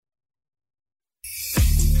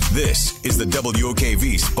This is the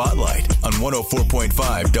WOKV Spotlight on 104.5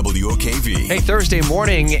 WOKV. Hey, Thursday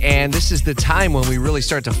morning, and this is the time when we really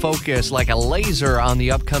start to focus like a laser on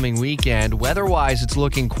the upcoming weekend. Weather-wise, it's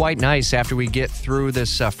looking quite nice after we get through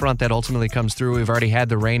this front that ultimately comes through. We've already had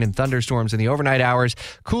the rain and thunderstorms in the overnight hours.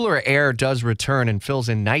 Cooler air does return and fills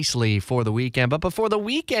in nicely for the weekend. But before the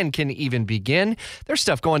weekend can even begin, there's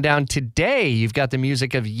stuff going down today. You've got the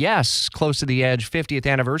music of Yes, Close to the Edge 50th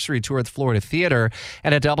anniversary tour at the Florida Theater.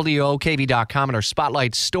 And at WOKV.com in our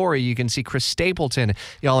Spotlight story, you can see Chris Stapleton,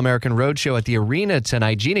 the All-American Roadshow at the Arena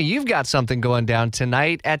tonight. Gina, you've got something going down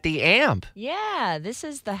tonight at the Amp. Yeah, this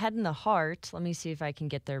is the Head and the Heart. Let me see if I can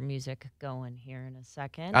get their music going here in a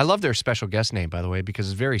second. I love their special guest name, by the way, because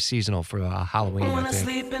it's very seasonal for Halloween, I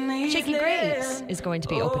think. Shaky Graves is going to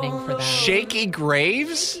be opening for them. Shaky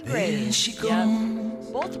Graves? Shaky Graves.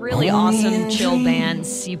 Yep. Both really awesome chill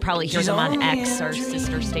bands. You probably hear them on X, our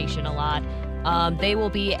sister station, a lot. They will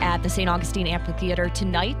be at the St. Augustine Amphitheater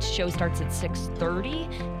tonight. Show starts at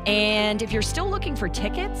 6:30. And if you're still looking for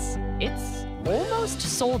tickets, it's almost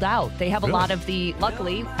sold out. They have a lot of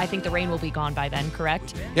luckily, I think the rain will be gone by then,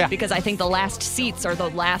 correct? Yeah. Because I think the last seats are the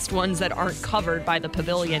last ones that aren't covered by the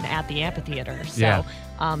pavilion at the amphitheater. So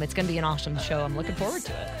it's going to be an awesome show. I'm looking forward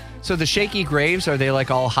to it. So the Shaky Graves, are they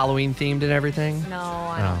like all Halloween themed and everything? No,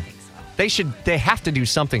 I don't think so. They have to do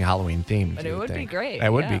something Halloween themed. But it would be great.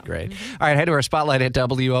 That would be great. All right, head to our Spotlight at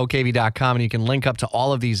WOKV.com and you can link up to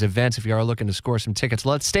all of these events if you are looking to score some tickets.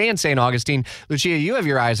 Let's stay in St. Augustine. Lucia, you have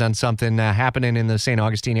your eyes on something happening in the St.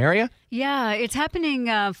 Augustine area? Yeah, it's happening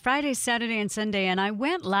Friday, Saturday, and Sunday. And I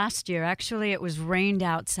went last year. Actually, it was rained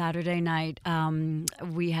out Saturday night.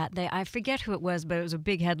 I forget who it was, but it was a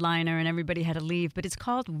big headliner and everybody had to leave. But it's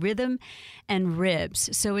called Rhythm and Ribs.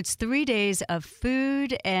 So it's 3 days of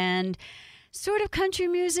food and sort of country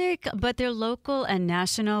music, but they're local and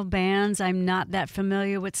national bands. I'm not that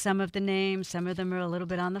familiar with some of the names. Some of them are a little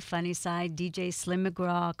bit on the funny side. DJ Slim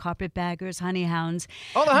McGraw, Carpetbaggers, Honeyhounds.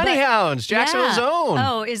 Oh, the Honeyhounds, Jacksonville's own.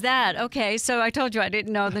 Oh, is that? Okay, so I told you I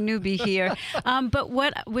didn't know the newbie here. But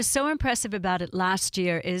what was so impressive about it last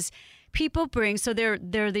year is people bring, so there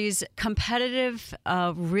are these competitive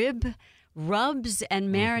rubs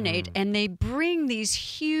and marinade, and they bring these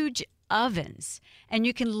huge ovens, and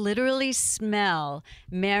you can literally smell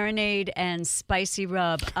marinade and spicy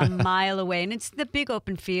rub a mile away. And it's the big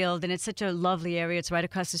open field, and it's such a lovely area. It's right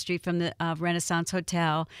across the street from the Renaissance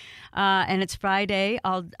Hotel. And it's Friday,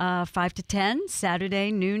 5 to 10,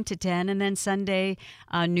 Saturday, noon to 10, and then Sunday,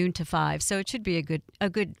 noon to 5. So it should be a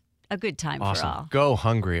good time awesome. For all. Go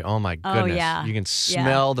hungry. Oh, my goodness. Oh, yeah. You can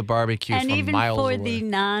smell the barbecue and from miles away. And even for the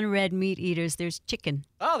non-red meat eaters, there's chicken.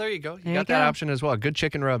 Oh, there you go. You there got that option as well. Good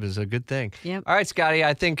chicken rub is a good thing. Yep. All right, Scotty,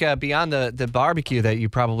 I think beyond the barbecue that you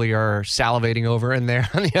probably are salivating over in there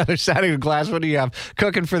on the other side of the glass, what do you have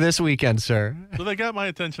cooking for this weekend, sir? So they got my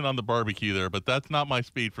attention on the barbecue there, but that's not my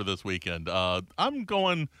speed for this weekend. I'm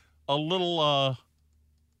going a little,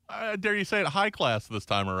 I dare you say it, high class this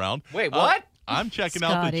time around. Wait, what? I'm checking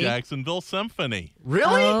out the Jacksonville Symphony.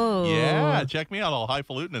 Really? Oh. Yeah, check me out, all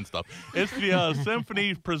highfalutin and stuff. It's the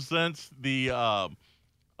Symphony presents the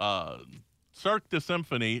Cirque du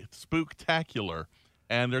Symphony Spooktacular,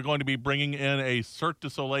 and they're going to be bringing in a Cirque du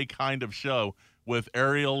Soleil kind of show with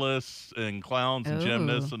aerialists and clowns and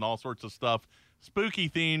gymnasts and all sorts of stuff. Spooky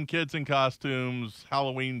theme, kids in costumes,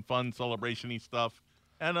 Halloween fun celebration-y stuff.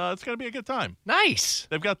 And it's going to be a good time. Nice.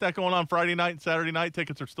 They've got that going on Friday night and Saturday night.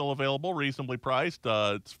 Tickets are still available, reasonably priced.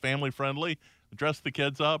 It's family-friendly. Dress the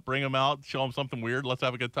kids up, bring them out, show them something weird. Let's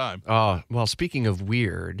have a good time. Oh, well, speaking of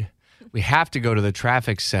weird, we have to go to the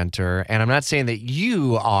traffic center. And I'm not saying that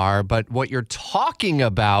you are, but what you're talking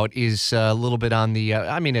about is a little bit on the,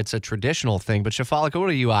 it's a traditional thing. But Shafalika,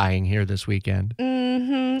 what are you eyeing here this weekend?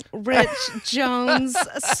 Rich Jones,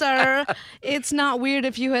 sir. It's not weird.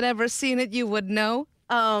 If you had ever seen it, you would know.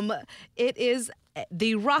 It is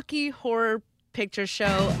the Rocky Horror Picture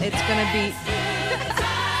Show. It's going to be...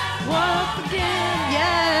 Walk again.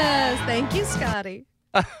 Yes. Thank you, Scotty.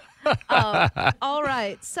 All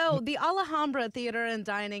right. So the Alhambra Theater and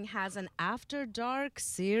Dining has an After Dark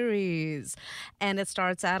series, and it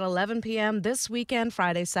starts at 11 p.m. this weekend,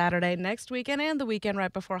 Friday, Saturday, next weekend, and the weekend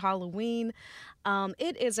right before Halloween.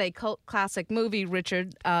 It is a cult classic movie,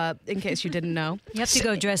 Richard, in case you didn't know. You have to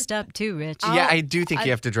go dressed up too, Rich. Yeah, I do think you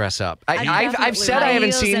have to dress up. I've said High I haven't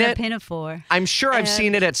heels seen and it. A pinafore. I'm sure I've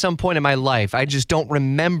seen it at some point in my life. I just don't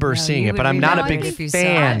remember seeing it, but I'm not a big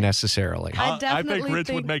fan necessarily. I think Rich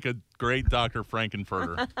would make a great Dr.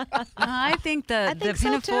 Frankenfurter. I think the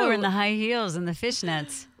pinafore and the high heels and the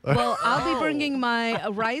fishnets. Well, I'll be bringing my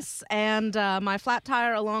rice and my flat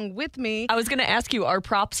tire along with me. I was going to ask you, are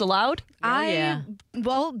props allowed?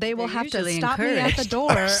 Well, they will They're have to usually stop me at the encouraged.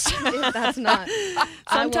 door if that's not.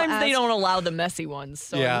 Sometimes they don't allow the messy ones.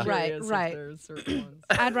 So Yeah. I'm Right, curious if right. there's certain ones.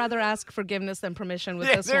 I'd rather ask forgiveness than permission with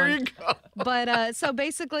Yeah, this there one. you go. But so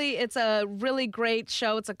basically, it's a really great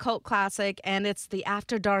show. It's a cult classic, and it's the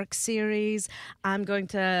After Dark series. I'm going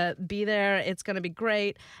to be there. It's going to be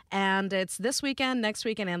great. And it's this weekend, next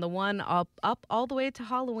weekend, and the one up all the way to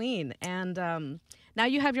Halloween. And now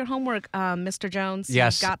you have your homework, Mr. Jones.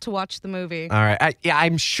 Yes. You've got to watch the movie. All right.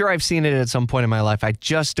 I'm sure I've seen it at some point in my life. I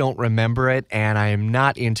just don't remember it, and I am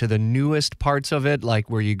not into the newest parts of it, like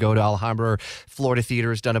where you go to Alhambra or Florida Theater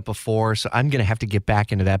has done it before, so I'm going to have to get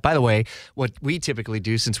back into that. By the way, what we typically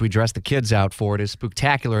do, since we dress the kids out for it, is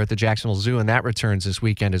Spooktacular at the Jacksonville Zoo, and that returns this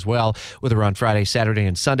weekend as well, with a run Friday, Saturday,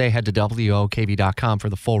 and Sunday. Head to WOKV.com for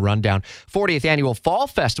the full rundown. 40th Annual Fall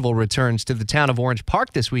Festival returns to the town of Orange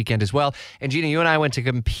Park this weekend as well. And Gina, you and I went to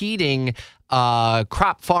competing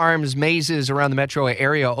crop farms, mazes around the metro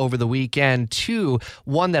area over the weekend to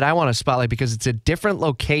one that I want to spotlight because it's a different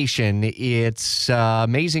location. It's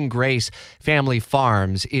Amazing Grace Family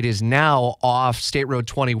Farms. It is now off State Road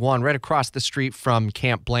 21, right across the street from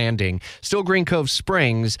Camp Blanding. Still Green Cove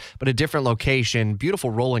Springs, but a different location. Beautiful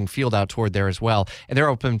rolling field out toward there as well. And they're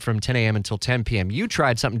open from 10 a.m. until 10 p.m. You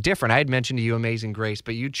tried something different. I had mentioned to you Amazing Grace,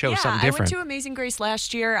 but you chose something different. I went to Amazing Grace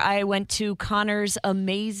last year. I went to Connor's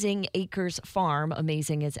Amazing Acres Farm.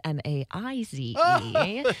 Amazing is Maize.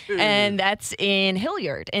 And that's in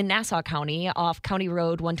Hilliard in Nassau County off County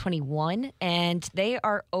Road 121. And they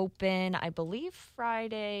are open, I believe,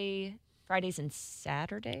 Fridays and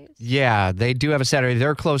Saturdays. Yeah, they do have a Saturday.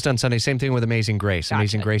 They're closed on Sunday. Same thing with Amazing Grace. Gotcha.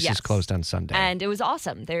 Amazing Grace Yes. is closed on Sunday. And it was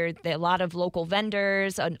awesome. There are a lot of local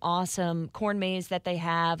vendors, an awesome corn maze that they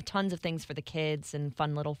have, tons of things for the kids, and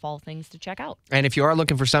fun little fall things to check out. And if you are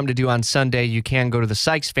looking for something to do on Sunday, you can go to the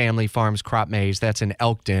Sykes Family Farms Crop Maze. That's in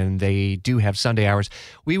Elkton. They do have Sunday hours.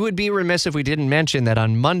 We would be remiss if we didn't mention that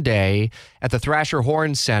on Monday at the Thrasher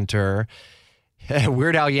Horn Center,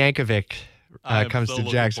 Weird Al Yankovic comes so to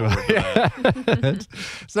looking Jacksonville. forward to that.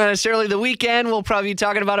 It's not necessarily the weekend. We'll probably be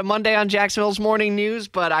talking about it Monday on Jacksonville's Morning News,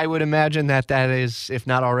 but I would imagine that is, if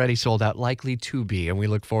not already sold out, likely to be. And we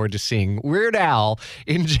look forward to seeing Weird Al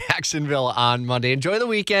in Jacksonville on Monday. Enjoy the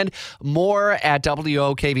weekend. More at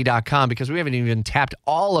WOKV.com because we haven't even tapped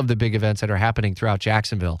all of the big events that are happening throughout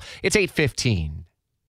Jacksonville. It's 8:15.